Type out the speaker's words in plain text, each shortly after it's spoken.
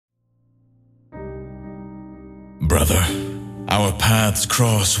Brother, our paths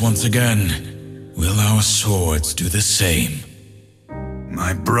cross once again. Will our swords do the same?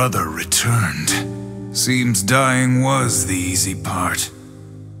 My brother returned. Seems dying was the easy part.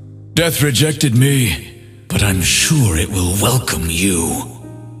 Death rejected me, but I'm sure it will welcome you.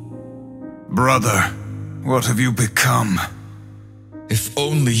 Brother, what have you become? If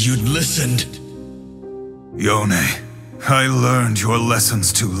only you'd listened. Yone, I learned your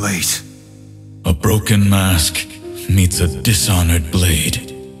lessons too late. A broken mask meets a dishonored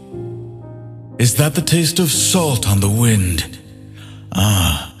blade. Is that the taste of salt on the wind?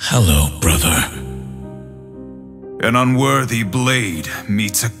 Ah, hello, brother. An unworthy blade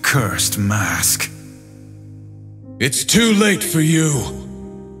meets a cursed mask. It's too late for you.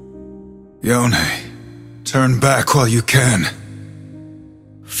 Yone, turn back while you can.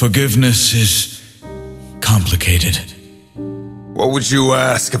 Forgiveness is complicated. What would you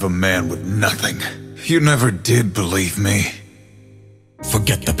ask of a man with nothing? You never did believe me.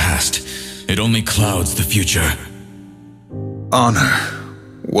 Forget the past. It only clouds the future. Honor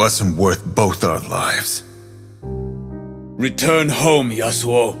wasn't worth both our lives. Return home,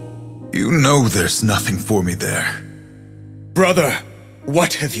 Yasuo. You know there's nothing for me there. Brother,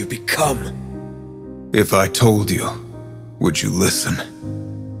 what have you become? If I told you, would you listen?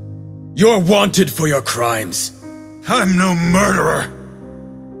 You're wanted for your crimes. I'm no murderer.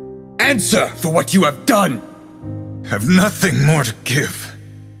 Answer for what you have done. Have nothing more to give.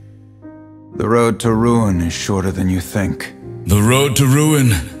 The road to ruin is shorter than you think. The road to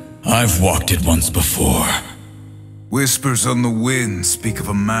ruin? I've walked it once before. Whispers on the wind speak of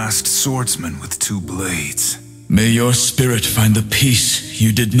a masked swordsman with two blades. May your spirit find the peace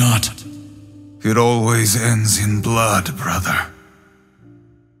you did not. It always ends in blood, brother.